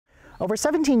Over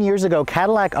 17 years ago,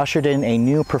 Cadillac ushered in a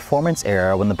new performance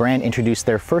era when the brand introduced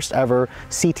their first ever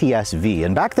CTS-V.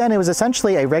 And back then it was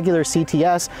essentially a regular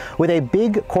CTS with a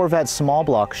big Corvette small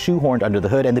block shoehorned under the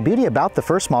hood. And the beauty about the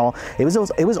first model, it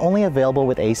was only available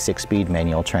with a 6-speed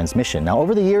manual transmission. Now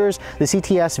over the years, the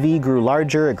CTS-V grew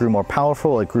larger, it grew more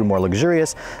powerful, it grew more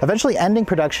luxurious, eventually ending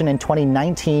production in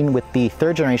 2019 with the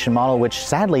third generation model, which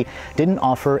sadly didn't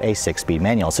offer a 6-speed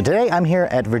manual. So today I'm here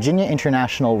at Virginia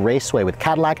International Raceway with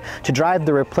Cadillac to drive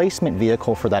the replacement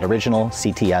vehicle for that original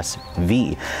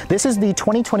CTS-V. This is the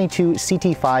 2022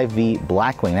 CT5-V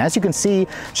Blackwing. And as you can see,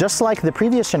 just like the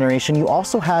previous generation, you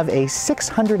also have a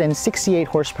 668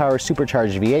 horsepower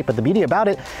supercharged V8, but the beauty about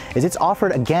it is it's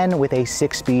offered again with a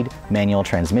 6-speed manual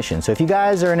transmission. So if you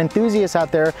guys are an enthusiast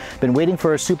out there, been waiting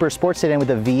for a super sports sedan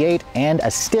with a V8 and a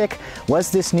stick,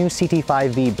 was this new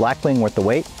CT5-V Blackwing worth the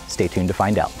wait? Stay tuned to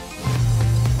find out.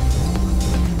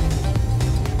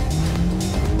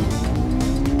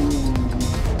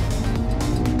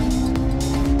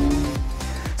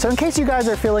 So in case you guys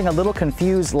are feeling a little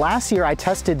confused, last year I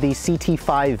tested the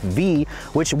CT5-V,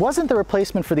 which wasn't the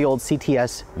replacement for the old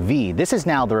CTS-V. This is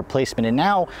now the replacement, and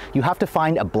now you have to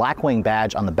find a Blackwing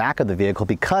badge on the back of the vehicle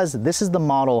because this is the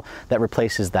model that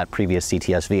replaces that previous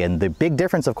CTS-V. And the big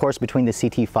difference, of course, between the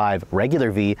CT5 regular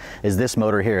V is this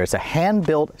motor here. It's a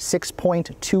hand-built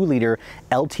 6.2 liter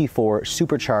LT4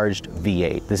 supercharged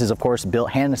V8. This is, of course,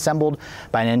 built hand-assembled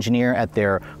by an engineer at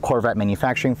their Corvette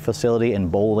manufacturing facility in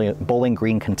Bowling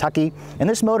Green, Kentucky, and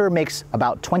this motor makes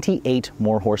about 28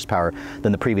 more horsepower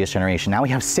than the previous generation. Now we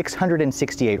have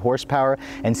 668 horsepower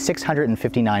and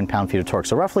 659 pound-feet of torque,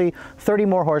 so roughly 30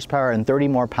 more horsepower and 30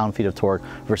 more pound-feet of torque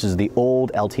versus the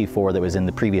old LT4 that was in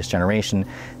the previous generation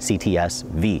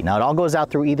CTS-V. Now it all goes out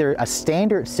through either a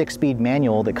standard 6-speed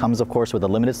manual that comes, of course, with a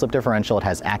limited slip differential. It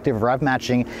has active rev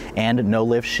matching and no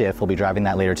lift shift. We'll be driving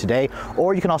that later today.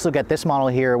 Or you can also get this model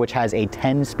here, which has a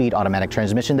 10-speed automatic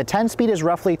transmission. The 10-speed is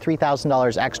roughly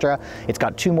 $3,000 extra. It's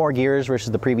got 2 more gears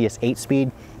versus the previous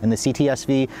 8-speed in the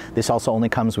CTS-V. This also only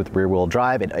comes with rear-wheel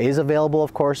drive. It is available,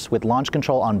 of course, with launch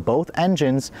control on both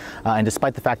engines, and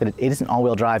despite the fact that it isn't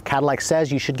all-wheel drive, Cadillac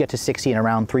says you should get to 60 in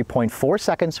around 3.4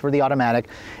 seconds for the automatic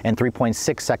and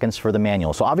 3.6 seconds for the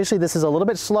manual. So obviously this is a little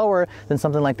bit slower than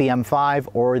something like the M5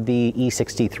 or the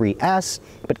E63S,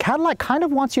 but Cadillac kind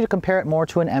of wants you to compare it more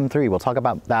to an M3. We'll talk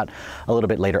about that a little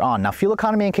bit later on. Now, fuel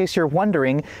economy, in case you're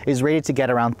wondering, is rated to get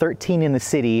around 13 in the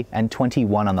city and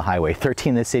 21 on the highway.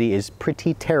 13 in the city is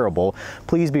pretty terrible.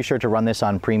 Please be sure to run this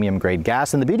on premium grade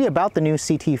gas. And the beauty about the new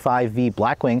CT5-V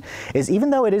Blackwing is even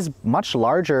though it is much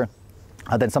larger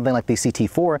than something like the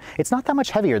CT4, it's not that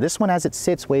much heavier. This one, as it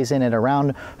sits, weighs in at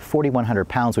around 4,100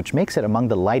 pounds, which makes it among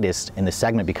the lightest in the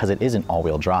segment because it isn't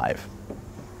all-wheel drive.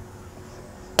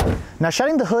 Now,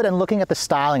 shutting the hood and looking at the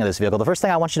styling of this vehicle, the first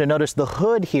thing I want you to notice, the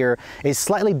hood here is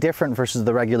slightly different versus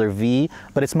the regular V,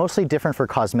 but it's mostly different for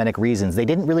cosmetic reasons. They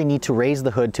didn't really need to raise the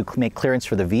hood to make clearance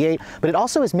for the V8, but it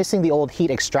also is missing the old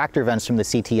heat extractor vents from the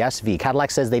CTS-V.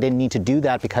 Cadillac says they didn't need to do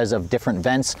that because of different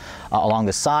vents along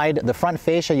the side. The front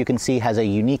fascia, you can see, has a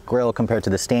unique grille compared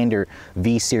to the standard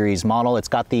V series model. It's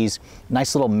got these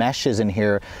nice little meshes in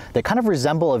here that kind of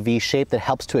resemble a V shape that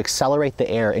helps to accelerate the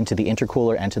air into the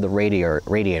intercooler and to the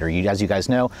radiator. As you guys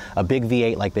know, a big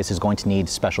V8 like this is going to need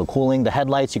special cooling. The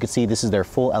headlights, you can see this is their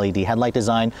full LED headlight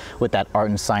design with that art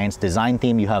and science design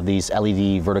theme. You have these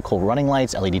LED vertical running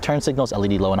lights, LED turn signals,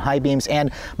 LED low and high beams, and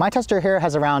my tester here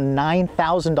has around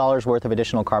 $9,000 worth of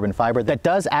additional carbon fiber. That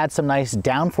does add some nice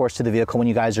downforce to the vehicle when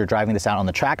you guys are driving this out on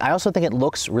the track. I also think it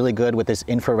looks really good with this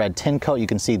infrared tint coat. You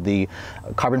can see the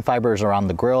carbon fibers around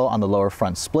the grille on the lower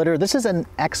front splitter. This is an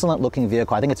excellent looking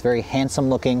vehicle. I think it's very handsome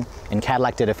looking, and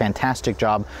Cadillac did a fantastic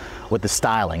job with the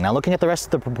styling. Now, looking at the rest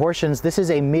of the proportions, this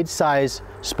is a mid-size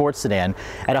sports sedan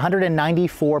at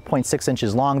 194.6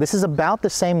 inches long. This is about the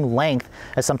same length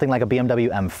as something like a BMW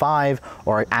M5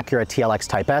 or Acura TLX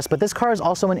Type S, but this car is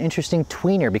also an interesting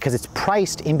tweener because it's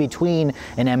priced in between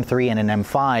an M3 and an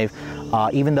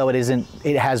M5, even though it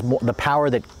has the power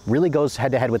that really goes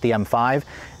head-to-head with the M5.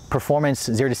 Performance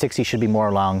 0 to 60 should be more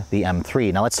along the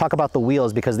M3. Now let's talk about the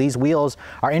wheels because these wheels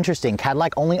are interesting.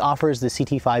 Cadillac only offers the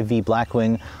CT5-V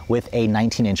Blackwing with a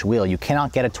 19-inch wheel. You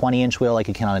cannot get a 20-inch wheel like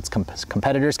you can on its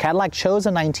competitors. Cadillac chose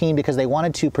a 19 because they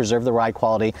wanted to preserve the ride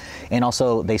quality, and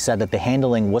also they said that the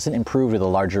handling wasn't improved with a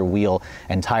larger wheel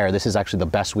and tire. This is actually the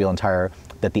best wheel and tire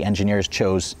that the engineers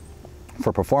chose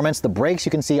For performance, the brakes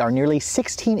you can see are nearly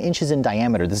 16 inches in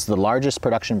diameter. This is the largest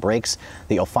production brakes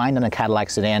that you'll find on a Cadillac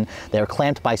sedan. They are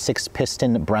clamped by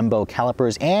 6-piston Brembo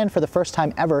calipers, and for the first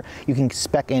time ever, you can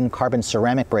spec in carbon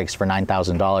ceramic brakes for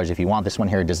 $9,000 if you want. This one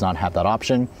here does not have that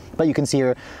option, but you can see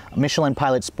here, Michelin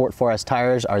Pilot Sport 4S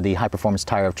tires are the high-performance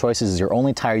tire of choice. This is your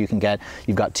only tire you can get.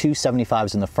 You've got 2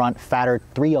 75s in the front, fatter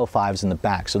 305s in the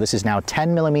back. So this is now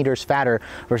 10 millimeters fatter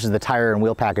versus the tire and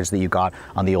wheel package that you got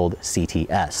on the old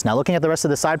CTS. Now looking at the rest of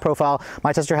the side profile,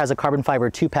 my tester has a carbon fiber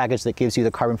 2 package that gives you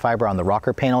the carbon fiber on the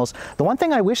rocker panels. The one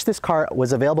thing I wish this car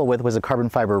was available with was a carbon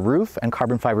fiber roof and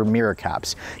carbon fiber mirror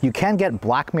caps. You can get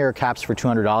black mirror caps for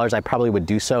 $200. I probably would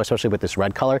do so, especially with this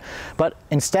red color. But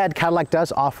instead, Cadillac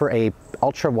does offer a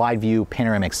ultra wide view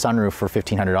panoramic sunroof for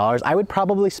 $1,500. I would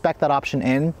probably spec that option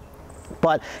in.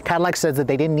 But Cadillac says that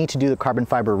they didn't need to do the carbon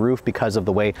fiber roof because of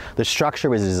the way the structure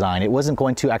was designed. It wasn't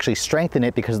going to actually strengthen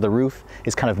it because the roof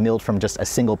is kind of milled from just a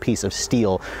single piece of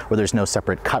steel where there's no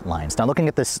separate cut lines. Now looking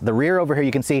at this, the rear over here,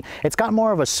 you can see it's got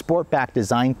more of a sportback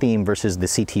design theme versus the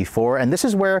CT4. And this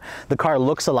is where the car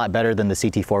looks a lot better than the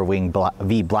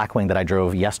CT4-V Blackwing that I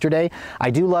drove yesterday.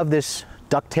 I do love this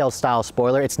ducktail style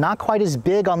spoiler. It's not quite as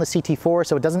big on the CT4,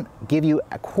 so it doesn't give you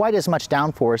quite as much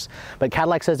downforce, but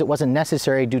Cadillac says it wasn't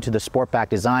necessary due to the sportback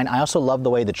design. I also love the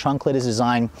way the trunk lid is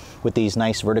designed with these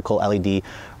nice vertical LED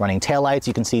running taillights.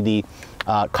 You can see the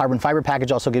carbon fiber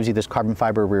package also gives you this carbon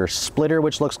fiber rear splitter,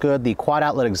 which looks good. The quad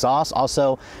outlet exhaust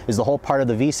also is the whole part of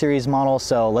the V series model.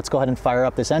 So let's go ahead and fire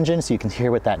up this engine so you can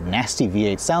hear what that nasty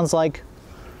V8 sounds like.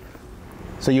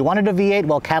 So you wanted a V8,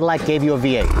 well, Cadillac gave you a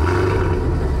V8.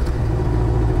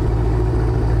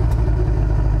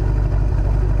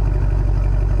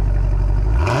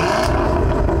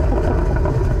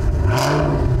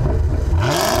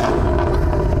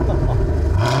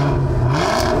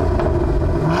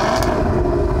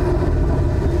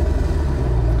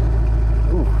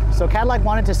 So Cadillac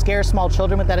wanted to scare small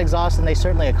children with that exhaust, and they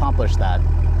certainly accomplished that.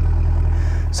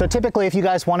 So typically, if you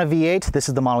guys want a V8, this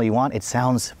is the model you want. It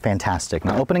sounds fantastic.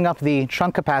 Now, opening up the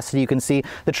trunk capacity, you can see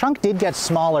the trunk did get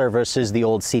smaller versus the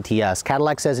old CTS.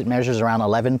 Cadillac says it measures around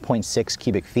 11.6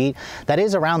 cubic feet. That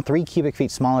is around 3 cubic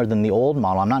feet smaller than the old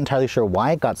model. I'm not entirely sure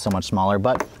why it got so much smaller,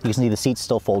 but you can see the seats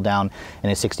still fold down in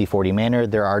a 60/40 manner.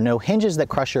 There are no hinges that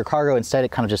crush your cargo. Instead,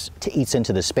 it kind of just eats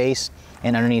into the space.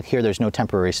 And underneath here, there's no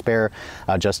temporary spare,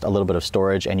 just a little bit of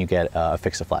storage, and you get a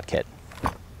fix-a-flat kit.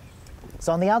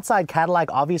 So on the outside, Cadillac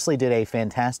obviously did a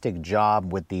fantastic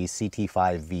job with the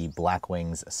CT5-V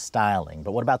Blackwing's styling.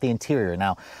 But what about the interior?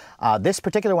 Now, this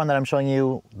particular one that I'm showing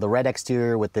you, the red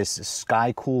exterior with this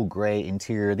sky cool gray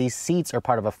interior, these seats are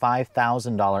part of a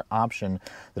 $5,000 option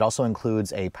that also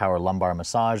includes a power lumbar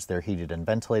massage. They're heated and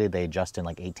ventilated. They adjust in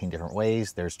like 18 different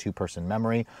ways. There's 2-person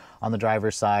memory on the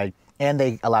driver's side. And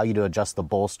they allow you to adjust the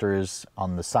bolsters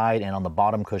on the side and on the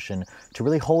bottom cushion to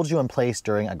really hold you in place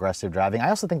during aggressive driving. I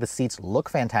also think the seats look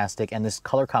fantastic, and this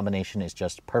color combination is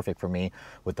just perfect for me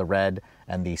with the red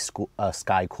and the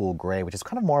sky cool gray, which is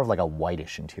kind of more of like a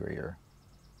whitish interior.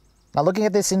 Now looking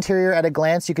at this interior at a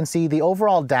glance, you can see the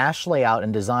overall dash layout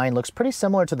and design looks pretty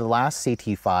similar to the last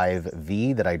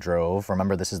CT5-V that I drove.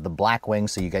 Remember, this is the Blackwing,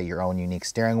 so you get your own unique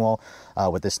steering wheel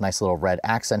with this nice little red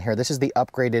accent here. This is the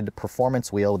upgraded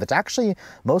performance wheel that actually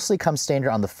mostly comes standard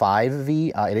on the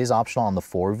 5V. It is optional on the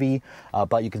 4V,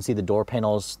 but you can see the door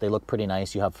panels. They look pretty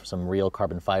nice. You have some real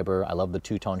carbon fiber. I love the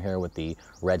two-tone here with the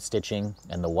red stitching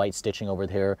and the white stitching over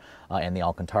here and the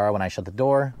Alcantara. When I shut the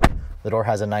door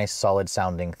has a nice solid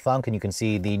sounding thunk, and you can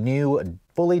see the new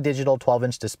fully digital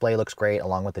 12-inch display looks great,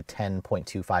 along with the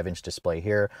 10.25-inch display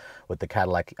here with the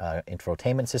Cadillac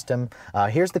infotainment system.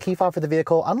 Here's the key fob for the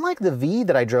vehicle. Unlike the V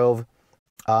that I drove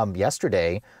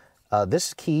yesterday,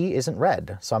 this key isn't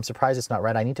red, so I'm surprised it's not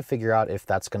red. I need to figure out if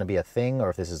that's going to be a thing or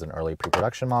if this is an early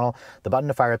pre-production model. The button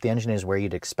to fire up the engine is where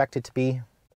you'd expect it to be.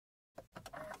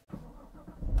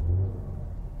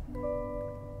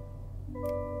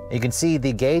 You can see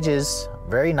the gauges,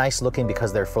 very nice looking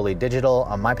because they're fully digital.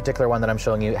 My particular one that I'm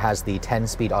showing you has the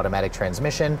 10-speed automatic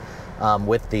transmission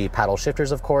with the paddle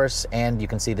shifters, of course, and you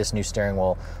can see this new steering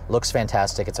wheel looks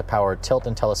fantastic. It's a power tilt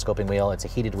and telescoping wheel. It's a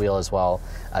heated wheel as well.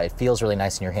 It feels really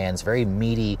nice in your hands, very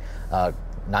meaty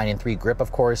 9-3 grip,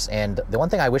 of course, and the one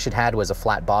thing I wish it had was a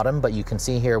flat bottom, but you can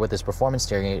see here with this performance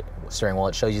steering wheel,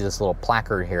 it shows you this little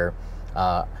placard here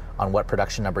on what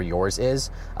production number yours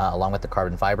is, along with the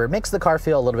carbon fiber. It makes the car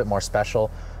feel a little bit more special,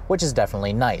 which is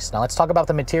definitely nice. Now let's talk about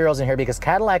the materials in here, because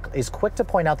Cadillac is quick to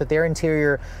point out that their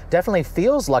interior definitely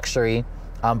feels luxury,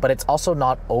 but it's also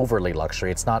not overly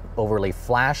luxury. It's not overly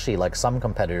flashy like some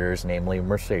competitors, namely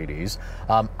Mercedes.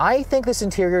 I think this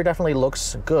interior definitely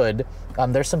looks good.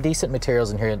 There's some decent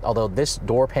materials in here, although this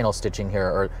door panel stitching here,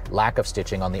 or lack of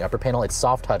stitching on the upper panel, it's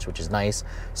soft touch, which is nice.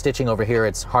 Stitching over here,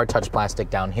 it's hard touch plastic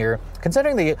down here.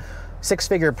 Considering the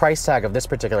six-figure price tag of this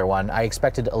particular one, I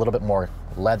expected a little bit more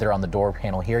leather on the door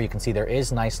panel here. You can see there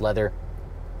is nice leather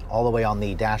all the way on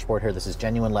the dashboard here. This is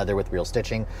genuine leather with real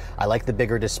stitching. I like the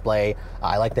bigger display.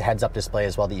 I like the heads-up display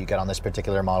as well that you get on this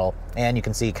particular model. And you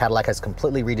can see Cadillac has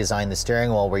completely redesigned the steering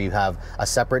wheel, where you have a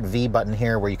separate V button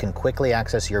here where you can quickly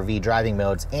access your V driving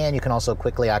modes, and you can also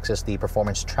quickly access the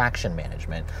performance traction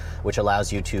management, which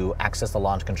allows you to access the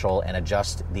launch control and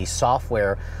adjust the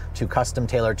software to custom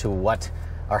tailor to what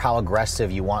or how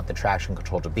aggressive you want the traction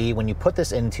control to be. When you put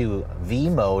this into V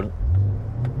mode,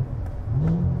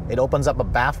 it opens up a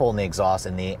baffle in the exhaust,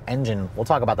 and the engine, we'll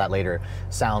talk about that later,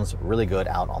 sounds really good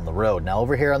out on the road. Now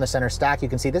over here on the center stack, you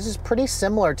can see this is pretty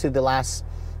similar to the last,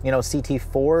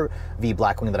 CT4-V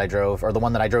Blackwing that I drove, or the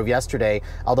one that I drove yesterday,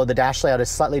 although the dash layout is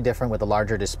slightly different with the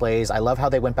larger displays. I love how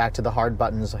they went back to the hard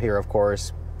buttons here, of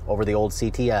course, over the old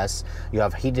CTS. You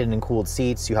have heated and cooled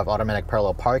seats, you have automatic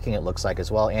parallel parking, it looks like,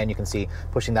 as well, and you can see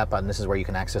pushing that button, this is where you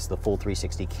can access the full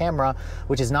 360 camera,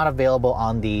 which is not available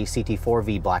on the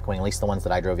CT4-V Blackwing. At least the ones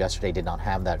that I drove yesterday did not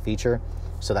have that feature,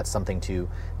 so that's something to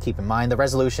keep in mind. The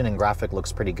resolution and graphic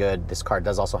looks pretty good. This car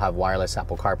does also have wireless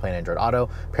Apple CarPlay and Android Auto.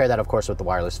 Pair that, of course, with the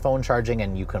wireless phone charging,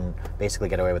 and you can basically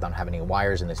get away without having any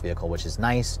wires in this vehicle, which is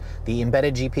nice. The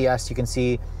embedded GPS, you can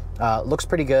see, looks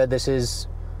pretty good. This is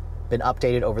been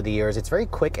updated over the years. It's very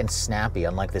quick and snappy,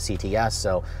 unlike the CTS,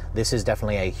 so this is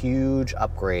definitely a huge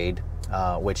upgrade,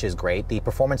 which is great. The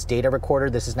performance data recorder,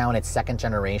 this is now in its second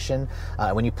generation.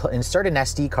 When you insert an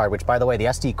SD card, which, by the way, the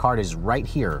SD card is right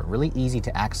here, really easy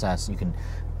to access. You can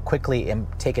quickly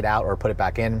take it out or put it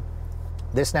back in.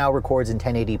 This now records in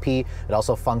 1080p. It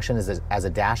also functions as a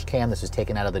dash cam. This was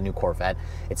taken out of the new Corvette.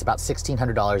 It's about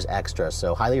 $1,600 extra,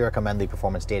 so highly recommend the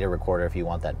performance data recorder if you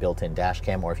want that built-in dash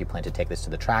cam, or if you plan to take this to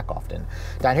the track often.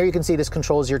 Down here you can see this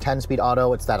controls your 10-speed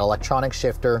auto. It's that electronic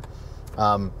shifter,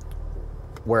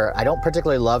 where I don't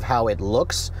particularly love how it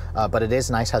looks, but it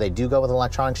is nice how they do go with an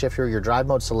electronic shifter. Your drive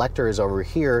mode selector is over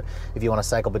here if you want to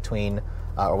cycle between,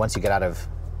 or once you get out of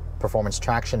performance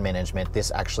traction management,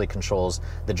 this actually controls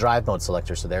the drive mode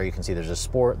selector. So there you can see there's a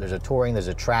sport, there's a touring, there's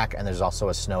a track, and there's also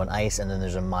a snow and ice, and then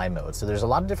there's a my mode. So there's a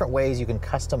lot of different ways you can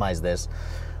customize this,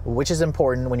 which is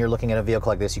important when you're looking at a vehicle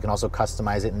like this. You can also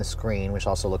customize it in the screen, which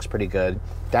also looks pretty good.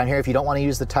 Down here, if you don't want to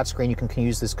use the touchscreen, you can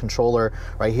use this controller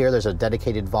right here. There's a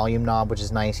dedicated volume knob, which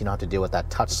is nice. You don't have to deal with that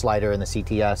touch slider in the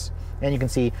CTS. And you can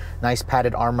see nice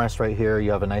padded armrest right here.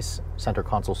 You have a nice center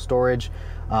console storage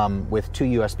with 2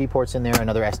 USB ports in there,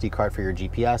 another SD card for your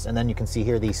GPS. And then you can see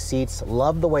here these seats.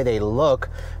 Love the way they look.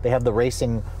 They have the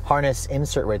racing harness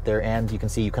insert right there, and you can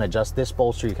see you can adjust this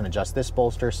bolster, you can adjust this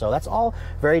bolster. So that's all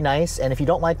very nice. And if you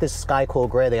don't like this sky cool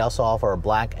gray, they also offer a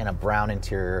black and a brown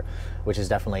interior, which is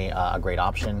definitely a great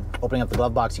option. Opening up the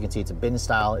glove box, you can see it's a bin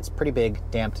style. It's pretty big,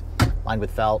 damped, lined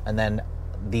with felt. And then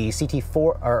the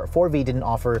CT4-V didn't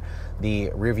offer the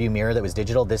rear view mirror that was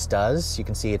digital. This does. You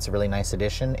can see it's a really nice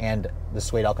addition, and the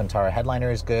suede Alcantara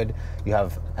headliner is good. You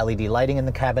have LED lighting in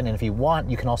the cabin, and if you want,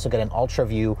 you can also get an ultra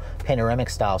view panoramic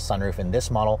style sunroof in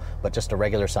this model, but just a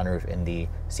regular sunroof in the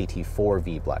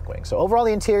CT4-V Blackwing. So overall,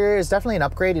 the interior is definitely an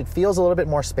upgrade. It feels a little bit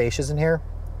more spacious in here.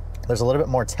 There's a little bit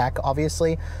more tech,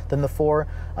 obviously, than the 4.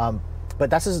 But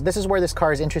this is where this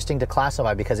car is interesting to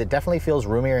classify, because it definitely feels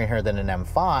roomier in here than an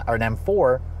M5 or an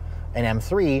M4, an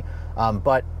M3,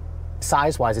 but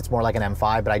size-wise it's more like an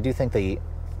M5. But I do think the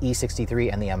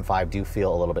E63 and the M5 do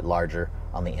feel a little bit larger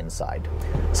on the inside.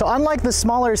 So unlike the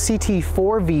smaller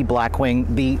CT4-V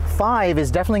Blackwing, the 5 is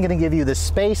definitely going to give you the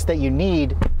space that you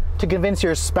need to convince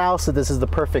your spouse that this is the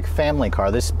perfect family car.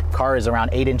 This car is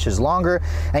around 8 inches longer,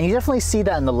 and you definitely see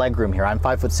that in the legroom here. I'm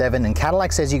 5'7", and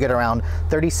Cadillac says you get around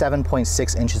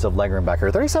 37.6 inches of legroom back here.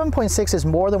 37.6 is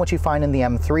more than what you find in the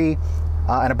M3,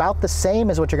 and about the same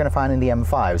as what you're going to find in the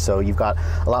M5. So you've got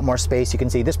a lot more space. You can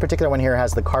see this particular one here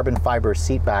has the carbon fiber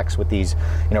seat backs with these,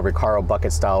 Recaro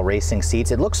bucket style racing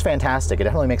seats. It looks fantastic. It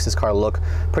definitely makes this car look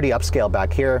pretty upscale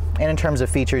back here. And in terms of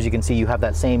features, you can see you have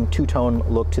that same two-tone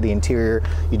look to the interior.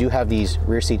 You do have these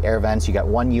rear seat air vents. You got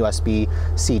one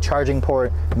USB-C charging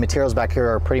port. The materials back here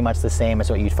are pretty much the same as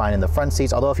what you'd find in the front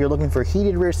seats. Although if you're looking for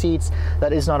heated rear seats,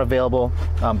 that is not available.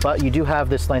 But you do have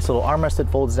this nice little armrest that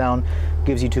folds down,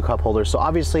 gives you 2 cup holders. So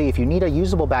obviously, if you need a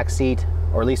usable back seat,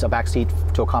 or at least a back seat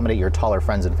to accommodate your taller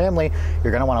friends and family,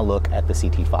 you're going to want to look at the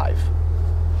CT5.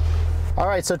 All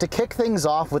right, so to kick things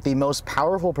off with the most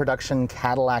powerful production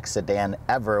Cadillac sedan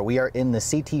ever, we are in the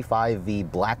CT5-V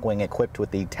Blackwing equipped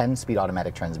with the 10-speed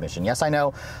automatic transmission. Yes, I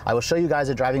know, I will show you guys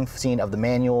a driving scene of the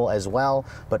manual as well,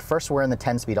 but first we're in the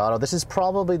 10-speed auto. This is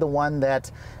probably the one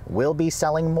that we'll be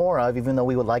selling more of, even though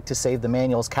we would like to save the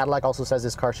manuals. Cadillac also says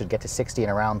this car should get to 60 in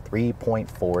around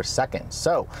 3.4 seconds.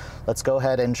 So let's go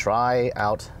ahead and try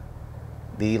out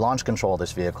the launch control of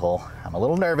this vehicle. I'm a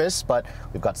little nervous, but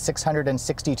we've got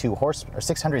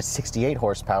 668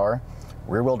 horsepower,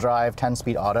 rear-wheel drive,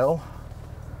 10-speed auto.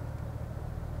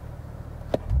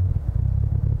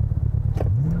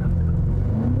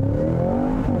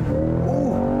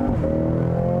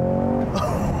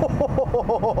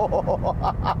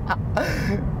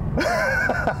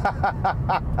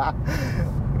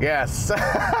 Yes.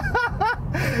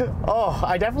 Oh,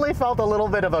 I definitely felt a little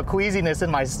bit of a queasiness in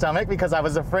my stomach because I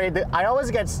was afraid that I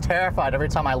always get terrified every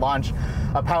time I launch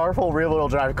a powerful rear-wheel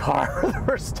drive car for the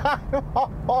first time.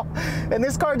 And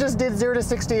this car just did 0 to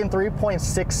 60 in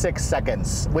 3.66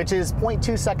 seconds, which is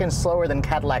 0.2 seconds slower than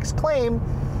Cadillac's claim.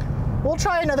 We'll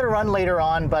try another run later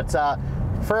on, but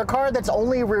for a car that's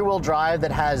only rear-wheel drive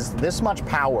that has this much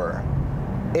power,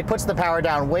 it puts the power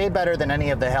down way better than any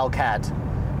of the Hellcat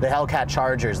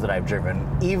Chargers that I've driven.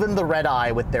 Even the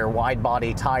Redline with their wide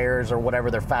body tires or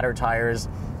whatever, their fatter tires.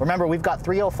 Remember, we've got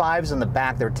 305s in the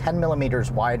back. They're 10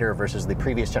 millimeters wider versus the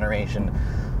previous generation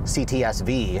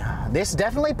CTS-V. This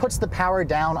definitely puts the power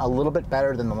down a little bit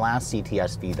better than the last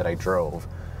CTS-V that I drove.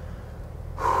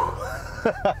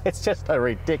 It's just a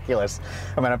ridiculous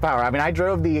amount of power. I mean, I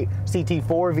drove the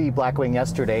CT4-V Blackwing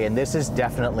yesterday, and this is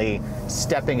definitely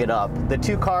stepping it up. The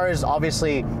two cars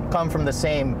obviously come from the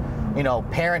same, you know,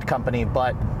 parent company,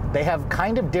 but they have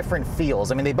kind of different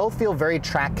feels. I mean, they both feel very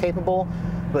track capable,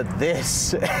 but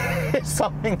this is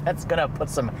something that's gonna put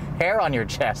some hair on your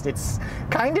chest. It's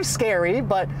kind of scary,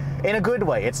 but in a good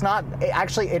way. It's not,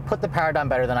 it put the power down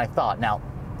better than I thought. Now,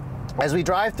 as we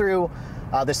drive through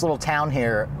this little town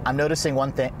here, I'm noticing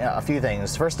a few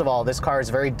things. First of all, this car is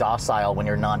very docile when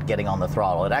you're not getting on the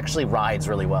throttle. It actually rides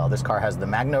really well. This car has the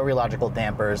magno-rheological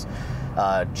dampers.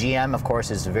 GM, of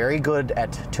course, is very good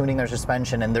at tuning their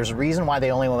suspension, and there's a reason why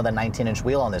they only went with a 19-inch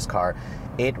wheel on this car.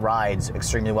 It rides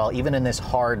extremely well, even in this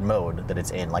hard mode that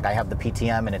it's in. Like, I have the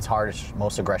PTM in its hardest,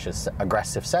 most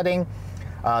aggressive setting.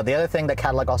 The other thing that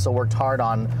Cadillac also worked hard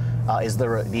on is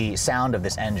the sound of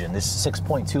this engine. This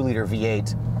 6.2-liter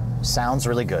V8 sounds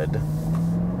really good.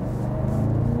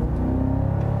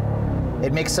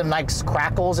 It makes some nice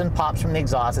crackles and pops from the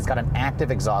exhaust. It's got an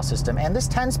active exhaust system. And this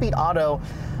 10-speed auto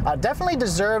definitely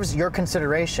deserves your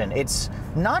consideration. It's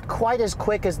not quite as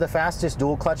quick as the fastest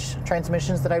dual-clutch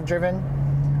transmissions that I've driven,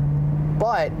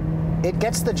 but it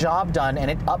gets the job done,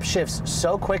 and it upshifts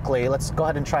so quickly. Let's go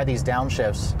ahead and try these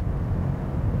downshifts.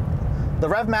 The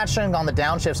rev matching on the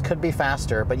downshifts could be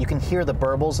faster, but you can hear the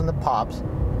burbles and the pops.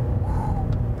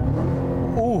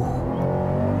 Ooh.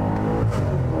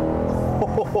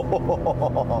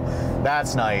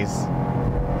 That's nice.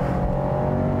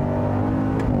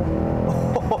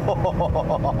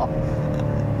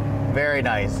 Very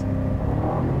nice.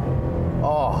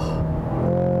 Oh.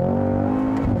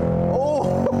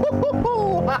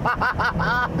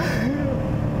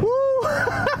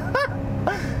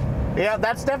 Yeah,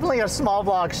 that's definitely a small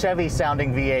block Chevy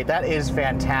sounding V8. That is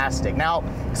fantastic. Now,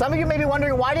 some of you may be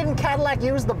wondering, why didn't Cadillac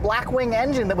use the Blackwing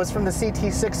engine that was from the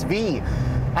CT6-V?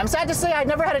 I'm sad to say I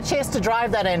never had a chance to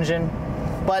drive that engine,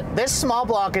 but this small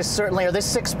block is certainly, or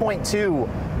this 6.2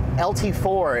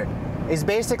 LT4 is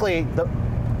basically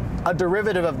a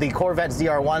derivative of the Corvette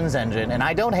ZR1's engine, and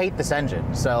I don't hate this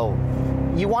engine. So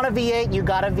you want a V8, you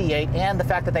got a V8, and the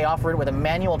fact that they offer it with a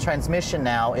manual transmission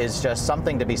now is just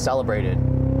something to be celebrated.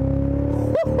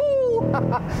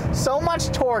 So much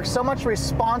torque, so much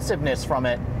responsiveness from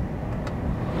it.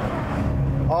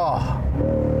 Oh.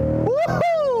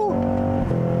 Woohoo!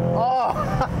 Oh.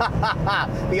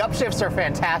 The upshifts are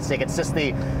fantastic. It's just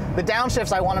the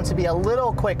downshifts, I want them to be a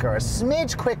little quicker, a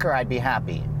smidge quicker, I'd be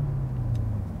happy.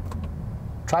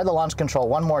 Try the launch control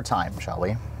one more time, shall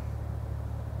we?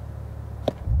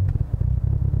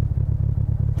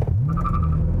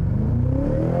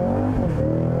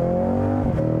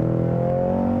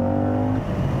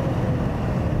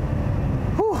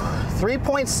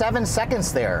 3.7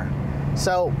 seconds there.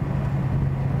 So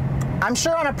I'm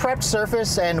sure on a prepped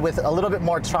surface and with a little bit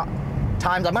more times,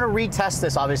 I'm going to retest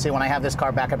this obviously when I have this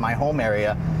car back at my home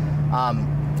area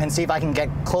and see if I can get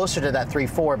closer to that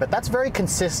 3.4, but that's very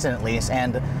consistent at least,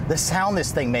 and the sound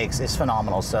this thing makes is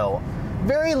phenomenal. So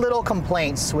very little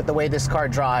complaints with the way this car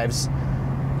drives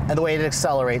and the way it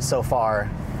accelerates so far.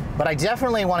 But I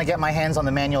definitely want to get my hands on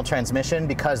the manual transmission,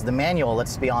 because the manual,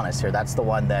 let's be honest here, that's the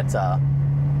one that,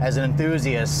 as an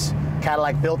enthusiast,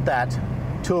 Cadillac built that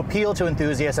to appeal to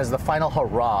enthusiasts as the final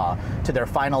hurrah to their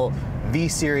final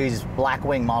V-Series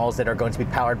Blackwing models that are going to be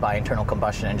powered by internal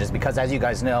combustion engines, because as you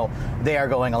guys know, they are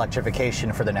going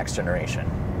electrification for the next generation.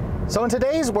 So in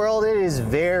today's world, it is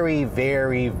very,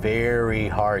 very, very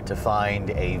hard to find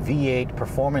a V8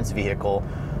 performance vehicle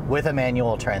with a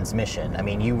manual transmission. I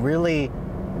mean, you really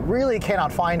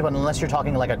cannot find one unless you're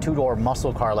talking like a two-door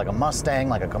muscle car, like a Mustang,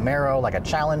 like a Camaro, like a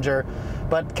Challenger.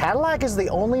 But Cadillac is the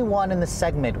only one in the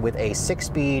segment with a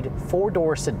 6-speed,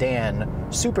 4-door sedan,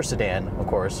 super sedan, of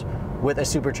course, with a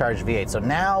supercharged V8. So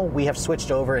now we have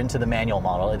switched over into the manual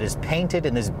model. It is painted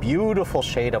in this beautiful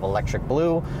shade of electric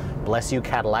blue. Bless you,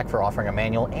 Cadillac, for offering a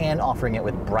manual and offering it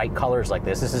with bright colors like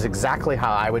this. This is exactly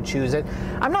how I would choose it.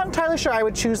 I'm not entirely sure I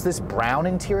would choose this brown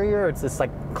interior. It's this like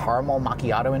caramel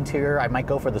macchiato interior. I might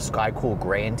go for the sky cool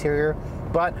gray interior,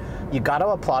 but you got to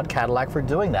applaud Cadillac for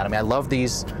doing that. I mean, I love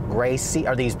these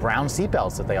these brown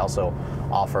seatbelts that they also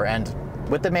offer. And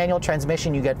with the manual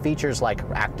transmission, you get features like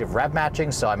active rev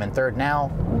matching. So I'm in third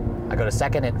now. I go to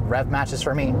second, it rev matches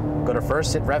for me. Go to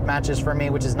first, it rev matches for me,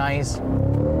 which is nice.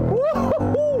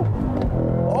 Woo-hoo-hoo!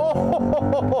 Oh.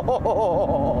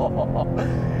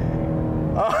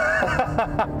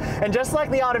 And just like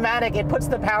the automatic, it puts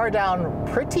the power down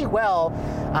pretty well.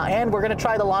 And we're going to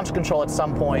try the launch control at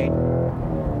some point.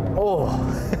 Oh.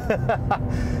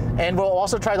 And we'll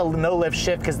also try the no-lift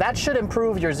shift, because that should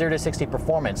improve your 0 to 60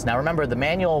 performance. Now remember, the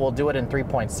manual will do it in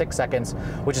 3.6 seconds,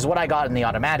 which is what I got in the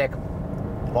automatic,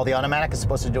 while the automatic is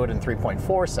supposed to do it in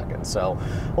 3.4 seconds. So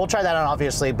we'll try that on,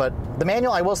 obviously. But the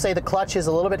manual, I will say the clutch is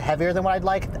a little bit heavier than what I'd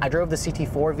like. I drove the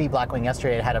CT4-V Blackwing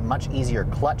yesterday. It had a much easier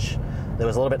clutch that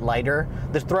was a little bit lighter.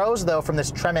 The throws, though, from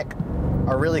this Tremec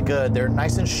are really good. They're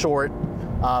nice and short.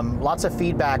 Lots of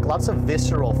feedback, lots of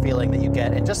visceral feeling that you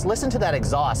get. And just listen to that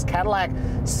exhaust. Cadillac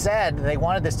said they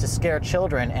wanted this to scare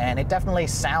children, and it definitely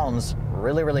sounds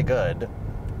really, really good.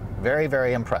 Very,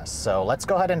 very impressed. So let's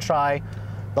go ahead and try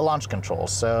the launch control.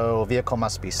 So vehicle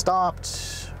must be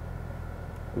stopped.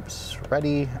 Oops,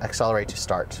 ready, accelerate to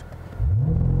start.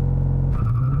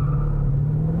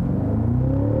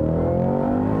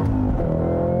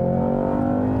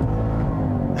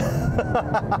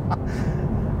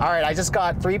 All right, I just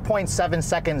got 3.7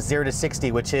 seconds 0 to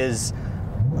 60, which is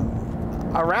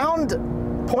around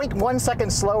 0.1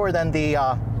 second slower than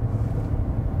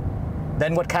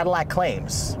than what Cadillac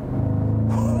claims.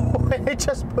 It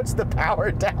just puts the power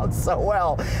down so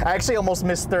well. I actually almost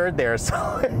missed third there,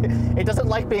 so it doesn't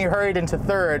like being hurried into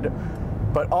third.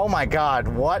 But oh my God,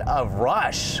 what a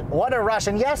rush! What a rush!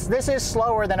 And yes, this is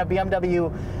slower than a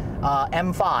BMW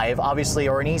M5, obviously,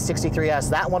 or an E63S.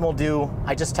 That one will do,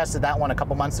 I just tested that one a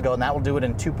couple months ago, and that will do it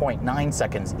in 2.9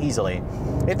 seconds easily.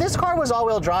 If this car was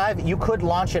all-wheel drive, you could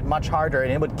launch it much harder,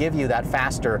 and it would give you that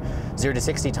faster 0 to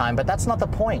 60 time, but that's not the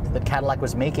point that Cadillac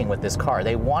was making with this car.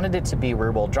 They wanted it to be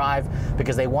rear-wheel drive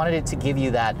because they wanted it to give you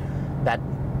that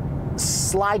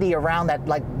slidey around,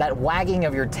 that wagging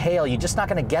of your tail. You're just not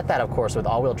going to get that, of course, with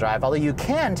all-wheel drive, although you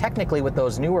can technically with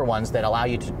those newer ones that allow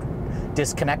you to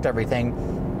disconnect everything.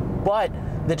 But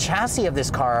the chassis of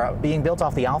this car, being built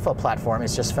off the Alpha platform,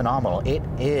 is just phenomenal. It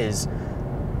is,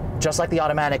 just like the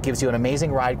automatic, gives you an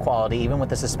amazing ride quality, even with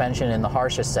the suspension in the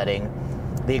harshest setting.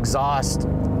 The exhaust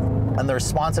and the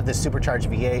response of this supercharged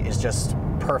V8 is just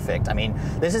perfect. I mean,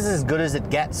 this is as good as it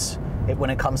gets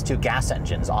when it comes to gas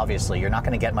engines, obviously. You're not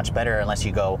going to get much better unless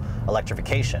you go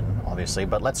electrification, obviously.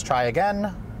 But let's try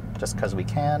again, just because we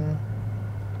can.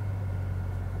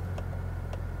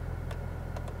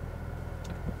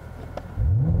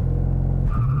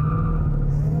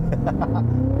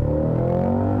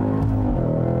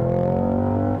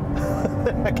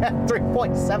 Again,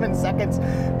 3.7 seconds,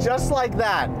 just like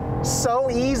that. So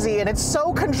easy, and it's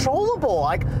so controllable.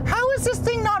 Like, how is this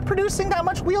thing not producing that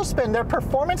much wheel spin? Their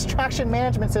performance traction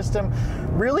management system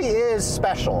really is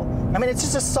special. I mean, it's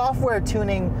just a software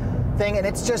tuning thing, and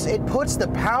it puts the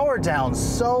power down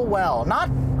so well.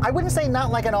 I wouldn't say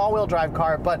not like an all-wheel drive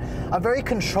car, but a very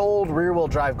controlled rear-wheel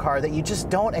drive car that you just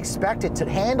don't expect it to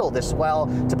handle this well,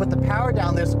 to put the power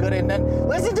down this good. And then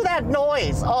listen to that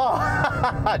noise. Oh,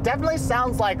 definitely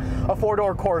sounds like a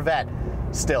 4-door Corvette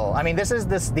still. I mean, this is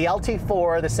the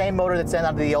LT4, the same motor that's in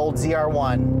out of the old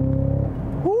ZR1.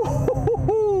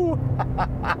 Woo-hoo-hoo-hoo.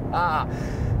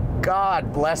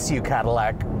 God bless you,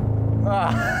 Cadillac.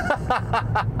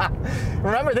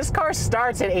 Remember, this car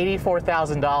starts at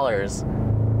 $84,000.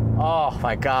 Oh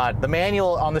my God, the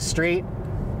manual on the street,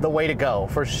 the way to go.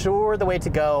 For sure, the way to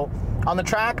go. On the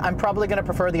track, I'm probably gonna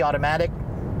prefer the automatic,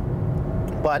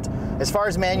 but as far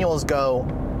as manuals go,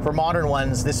 for modern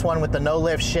ones. This one with the no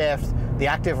lift shift, the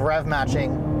active rev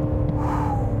matching.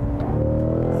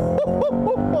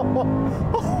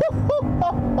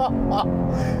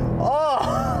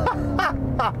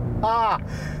 Oh,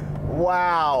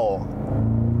 wow.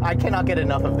 I cannot get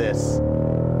enough of this.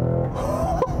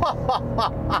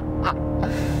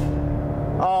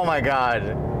 Oh my God.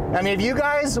 I mean, if you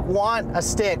guys want a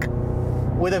stick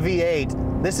with a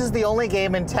V8, this is the only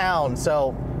game in town,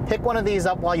 so pick one of these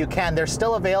up while you can. They're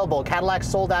still available. Cadillac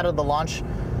sold out of the launch,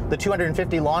 the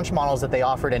 250 launch models that they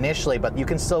offered initially, but you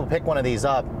can still pick one of these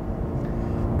up.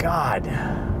 God,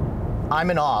 I'm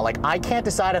in awe. Like, I can't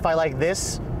decide if I like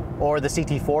this or the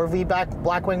CT4-V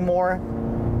Blackwing more.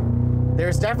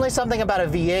 There's definitely something about a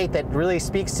V8 that really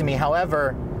speaks to me.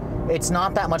 However, it's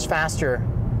not that much faster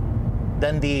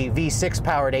than the V6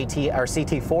 powered AT or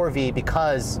CT4-V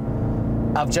because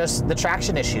of just the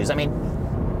traction issues. I mean,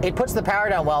 it puts the power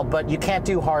down well, but you can't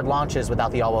do hard launches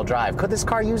without the all-wheel drive. Could this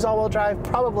car use all-wheel drive?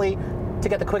 Probably, to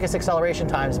get the quickest acceleration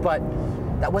times, but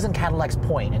that wasn't Cadillac's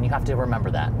point, and you have to remember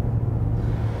that.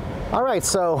 All right,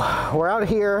 so we're out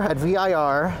here at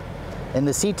VIR in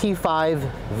the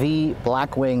CT5-V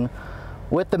Blackwing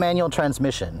with the manual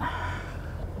transmission.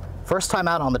 First time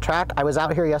out on the track. I was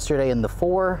out here yesterday in the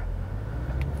 4,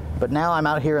 but now I'm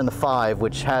out here in the 5,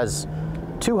 which has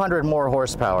 200 more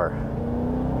horsepower.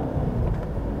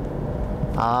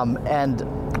 And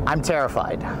I'm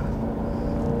terrified.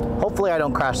 Hopefully I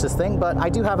don't crash this thing, but I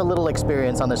do have a little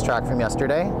experience on this track from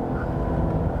yesterday.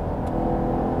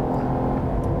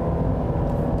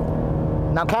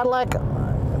 Now, Cadillac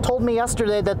told me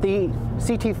yesterday that the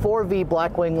CT4-V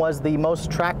Blackwing was the most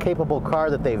track-capable car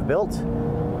that they've built,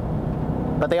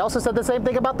 but they also said the same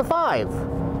thing about the 5.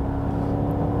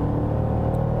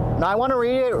 Now, I want to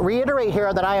reiterate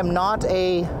here that I am not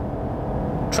a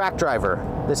track driver.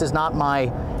 This is not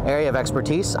my area of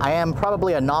expertise. I am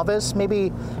probably a novice,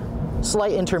 maybe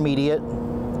slight intermediate,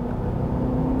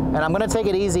 and I'm going to take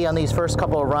it easy on these first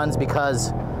couple of runs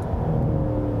because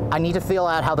I need to feel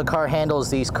out how the car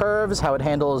handles these curves, how it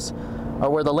handles, or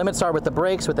where the limits are with the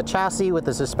brakes, with the chassis, with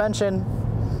the suspension.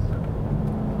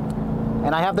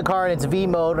 And I have the car in its V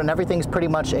mode, and everything's pretty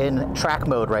much in track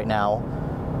mode right now.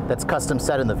 That's custom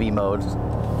set in the V mode.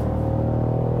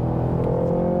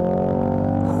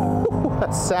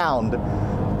 That sound.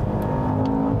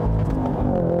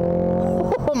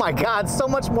 Oh my God, so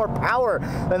much more power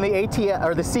than the ATS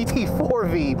or the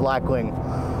CT4-V Blackwing.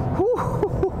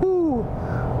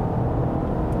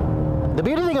 The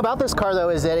beauty thing about this car, though,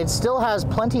 is that it still has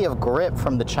plenty of grip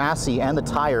from the chassis and the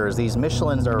tires. These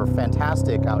Michelins are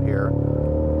fantastic out here.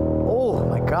 Oh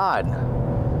my God,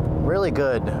 really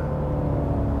good.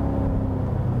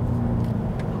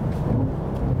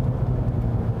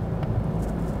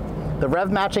 The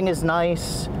rev matching is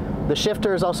nice. The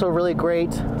shifter is also really great.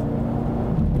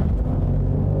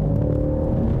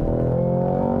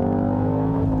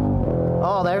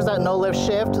 Oh, there's that no lift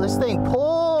shift. This thing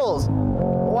pulls.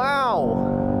 Wow.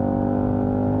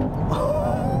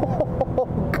 Oh,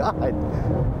 God.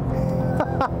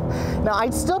 Now,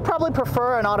 I'd still probably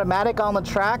prefer an automatic on the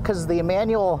track because the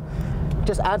manual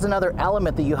just adds another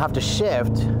element that you have to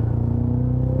shift.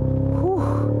 Whew.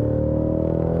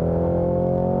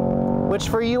 Which,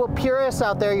 for you purists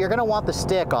out there, you're going to want the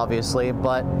stick, obviously,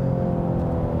 but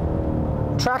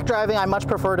track driving, I much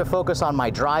prefer to focus on my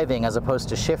driving as opposed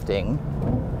to shifting.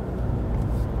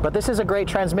 But this is a great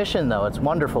transmission, though. It's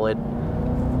wonderful.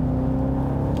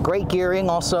 Great gearing,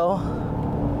 also.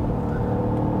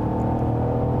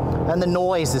 And the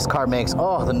noise this car makes.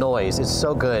 Oh, the noise is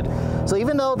so good. So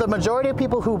even though the majority of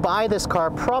people who buy this car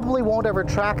probably won't ever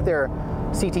track their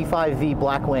CT5-V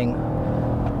Blackwing,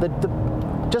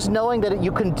 just knowing that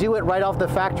you can do it right off the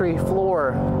factory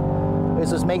floor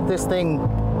is just make this thing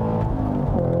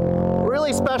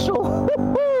really special.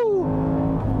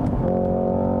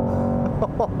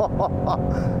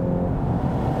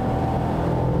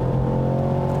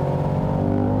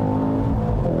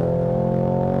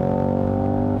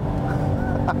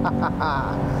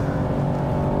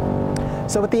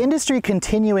 So with the industry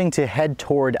continuing to head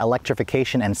toward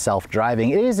electrification and self-driving,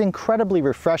 it is incredibly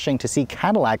refreshing to see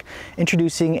Cadillac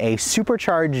introducing a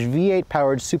supercharged V8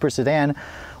 powered super sedan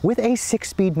with a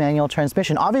 6-speed manual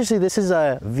transmission. Obviously, this is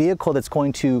a vehicle that's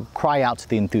going to cry out to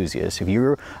the enthusiasts. If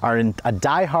you are a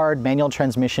die-hard manual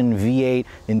transmission V8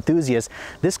 enthusiast,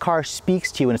 this car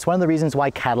speaks to you, and it's one of the reasons why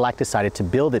Cadillac decided to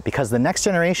build it, because the next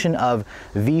generation of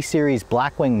V-Series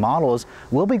Blackwing models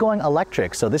will be going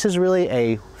electric. So this is really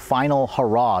a final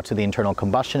hurrah to the internal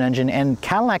combustion engine, and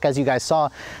Cadillac, as you guys saw,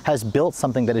 has built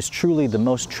something that is truly the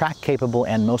most track capable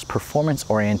and most performance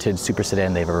oriented super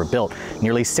sedan they've ever built.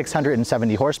 Nearly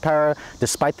 670 horsepower, horsepower.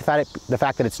 Despite the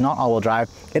fact that it's not all-wheel drive,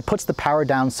 it puts the power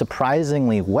down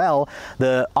surprisingly well.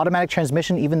 The automatic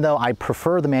transmission, even though I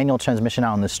prefer the manual transmission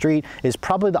out on the street, is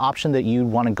probably the option that you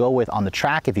want to go with on the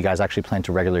track if you guys actually plan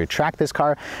to regularly track this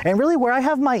car. And really where I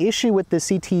have my issue with the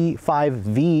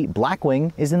CT5-V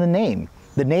Blackwing is in the name.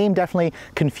 The name definitely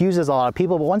confuses a lot of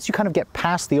people, but once you kind of get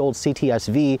past the old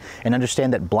CTS-V and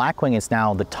understand that Blackwing is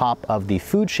now the top of the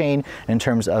food chain in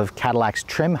terms of Cadillac's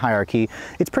trim hierarchy,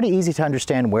 it's pretty easy to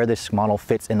understand where this model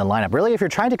fits in the lineup. Really, if you're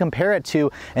trying to compare it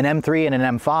to an M3 and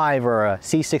an M5 or a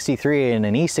C63 and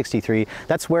an E63,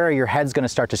 that's where your head's going to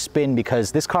start to spin,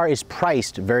 because this car is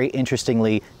priced very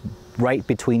interestingly right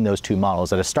between those two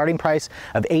models at a starting price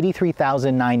of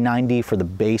 $83,990 for the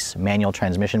base manual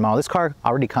transmission model. This car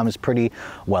already comes pretty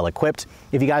well equipped.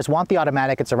 If you guys want the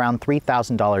automatic, it's around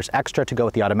 $3,000 extra to go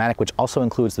with the automatic, which also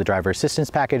includes the driver assistance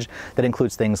package that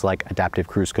includes things like adaptive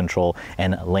cruise control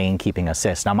and lane keeping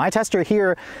assist. Now, my tester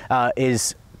here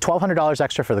is $1,200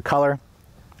 extra for the color.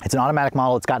 It's an automatic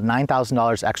model. It's got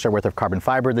 $9,000 extra worth of carbon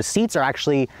fiber. The seats are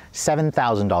actually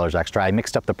 $7,000 extra. I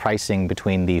mixed up the pricing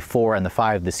between the 4 and the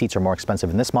 5. The seats are more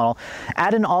expensive in this model.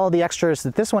 Add in all of the extras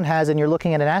that this one has, and you're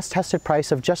looking at an as-tested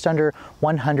price of just under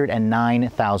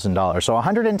 $109,000. So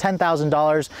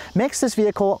 $110,000 makes this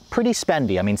vehicle pretty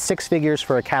spendy. I mean, 6 figures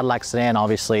for a Cadillac sedan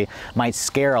obviously might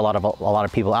scare a lot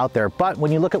of people out there, but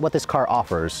when you look at what this car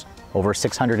offers, over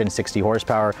 660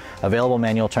 horsepower, available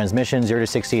manual transmission, 0 to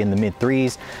 60 in the mid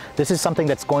 3s. This is something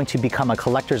that's going to become a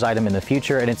collector's item in the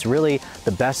future, and it's really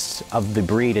the best of the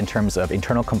breed in terms of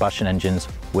internal combustion engines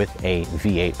with a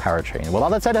V8 powertrain. Well, all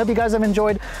that said, I hope you guys have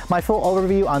enjoyed my full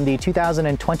overview on the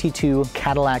 2022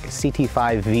 Cadillac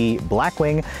CT5-V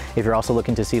Blackwing. If you're also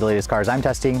looking to see the latest cars I'm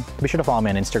testing, be sure to follow me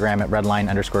on Instagram at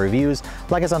redline_reviews,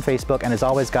 like us on Facebook, and as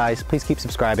always, guys, please keep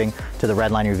subscribing to the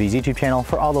Redline Reviews YouTube channel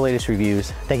for all the latest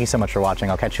reviews. Thank you so much for watching.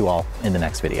 I'll catch you all in the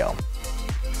next video.